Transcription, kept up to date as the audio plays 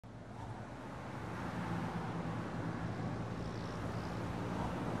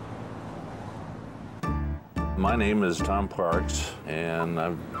My name is Tom Parks, and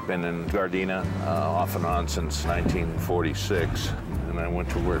I've been in Gardena off and on since 1946. And I went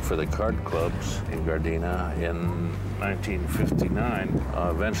to work for the card clubs in Gardena in 1959.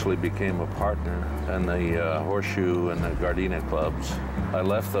 Eventually became a partner in the Horseshoe and the Gardena clubs. I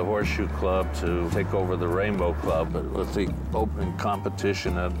left the Horseshoe Club to take over the Rainbow Club, but with the opening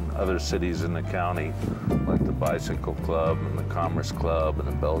competition in other cities in the county, like the Bicycle Club and the Commerce Club and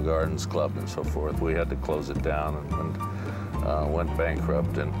the Bell Gardens Club and so forth, we had to close it down and went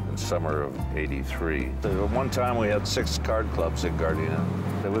bankrupt in summer of '83. At one time we had 6 card clubs in Gardena.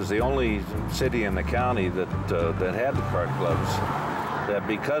 It was the only city in the county that had the card clubs. That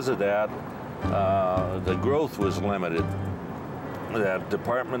because of that, the growth was limited. That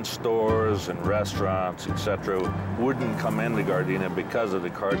department stores and restaurants, etc., wouldn't come into Gardena because of the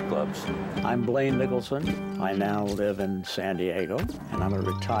card clubs. I'm Blaine Nicholson. I now live in San Diego, and I'm a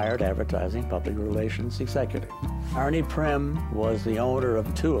retired advertising public relations executive. Arnie Prim was the owner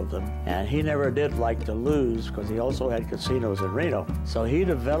of 2 of them, and he never did like to lose because he also had casinos in Reno. So he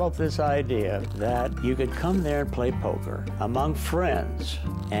developed this idea that you could come there and play poker among friends,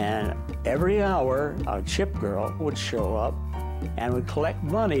 and every hour a chip girl would show up and would collect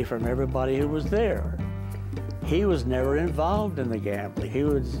money from everybody who was there. He was never involved in the gambling. He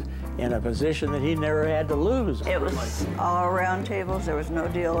was in a position that he never had to lose. It was all round tables. There was no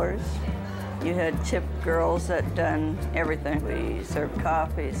dealers. You had chip girls that done everything. We served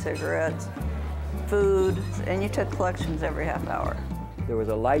coffee, cigarettes, food, and you took collections every half hour. There was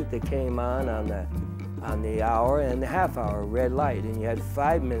a light that came on the hour and the half hour, red light, and you had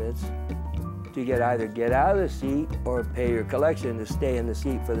 5 minutes to either get out of the seat or pay your collection to stay in the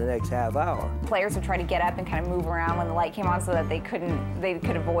seat for the next half hour. Players would try to get up and kind of move around when the light came on so that they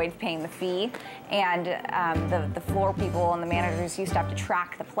could avoid paying the fee. And the floor people and the managers used to have to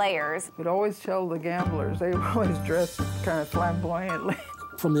track the players. We'd always tell the gamblers, they were always dressed kind of flamboyantly.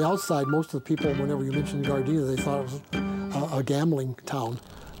 From the outside, most of the people, whenever you mentioned Gardena, they thought it was a gambling town.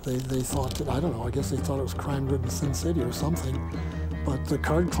 They thought that, I don't know, I guess they thought it was crime-ridden Sin City or something. But the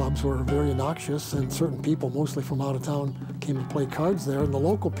card clubs were very noxious, and certain people, mostly from out of town, came to play cards there, and the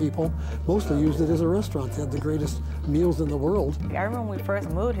local people mostly used it as a restaurant. They had the greatest meals in the world. I remember when we first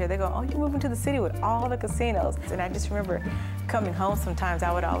moved here, they go, oh, you're moving to the city with all the casinos. And I just remember coming home sometimes,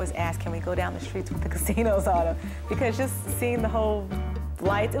 I would always ask, can we go down the streets with the casinos on them? Because just seeing the whole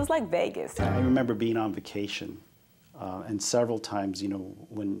lights, it was like Vegas. I remember being on vacation, and several times, you know,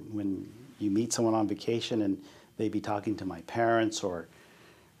 when you meet someone on vacation and they'd be talking to my parents or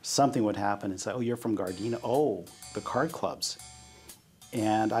something would happen and say, oh, you're from Gardena? Oh, the card clubs.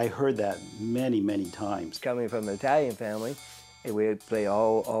 And I heard that many, many times. Coming from an Italian family, we would play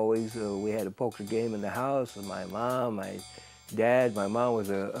always, we had a poker game in the house with my mom, my dad. My mom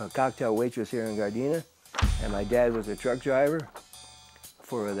was a cocktail waitress here in Gardena, and my dad was a truck driver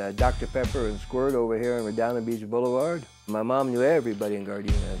for the Dr. Pepper and Squirt over here on Redondo Beach Boulevard. My mom knew everybody in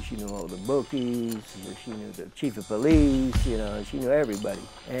Gardena. She knew all the bookies, she knew the chief of police, you know, she knew everybody.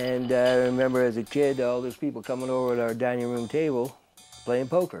 And I remember as a kid, all those people coming over at our dining room table playing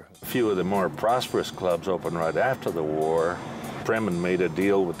poker. A few of the more prosperous clubs opened right after the war. Freeman made a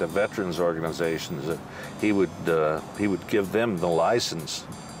deal with the veterans organizations that he would give them the license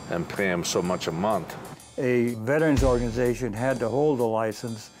and pay them so much a month. A veterans organization had to hold the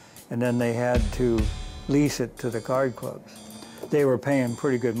license, and then they had to lease it to the card clubs. They were paying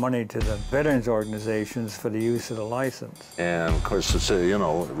pretty good money to the veterans organizations for the use of the license. And of course, it's, you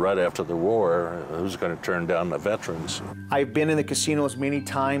know, right after the war, who's going to turn down the veterans? I've been in the casinos many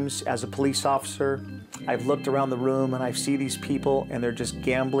times as a police officer. I've looked around the room and I see these people and they're just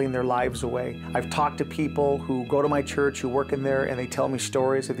gambling their lives away. I've talked to people who go to my church, who work in there, and they tell me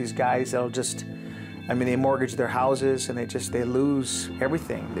stories of these guys that'll just, I mean, they mortgage their houses and they lose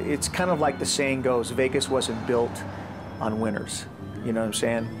everything. It's kind of like the saying goes, Vegas wasn't built on winners. You know what I'm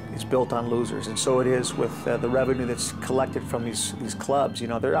saying? It's built on losers. And so it is with the revenue that's collected from these clubs. You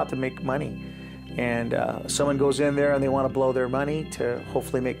know, they're out to make money. And someone goes in there and they want to blow their money to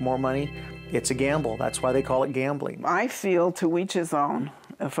hopefully make more money. It's a gamble. That's why they call it gambling. I feel to each his own.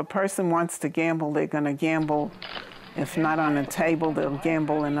 If a person wants to gamble, they're going to gamble. If not on a table, they'll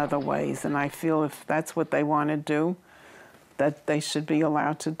gamble in other ways. And I feel if that's what they want to do, that they should be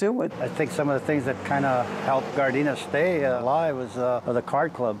allowed to do it. I think some of the things that kind of helped Gardena stay alive was the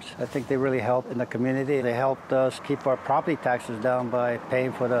card clubs. I think they really helped in the community. They helped us keep our property taxes down by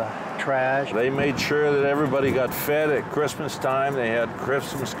paying for the trash. They made sure that everybody got fed at Christmas time. They had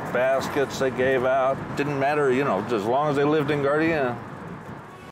Christmas baskets they gave out. Didn't matter, you know, as long as they lived in Gardena.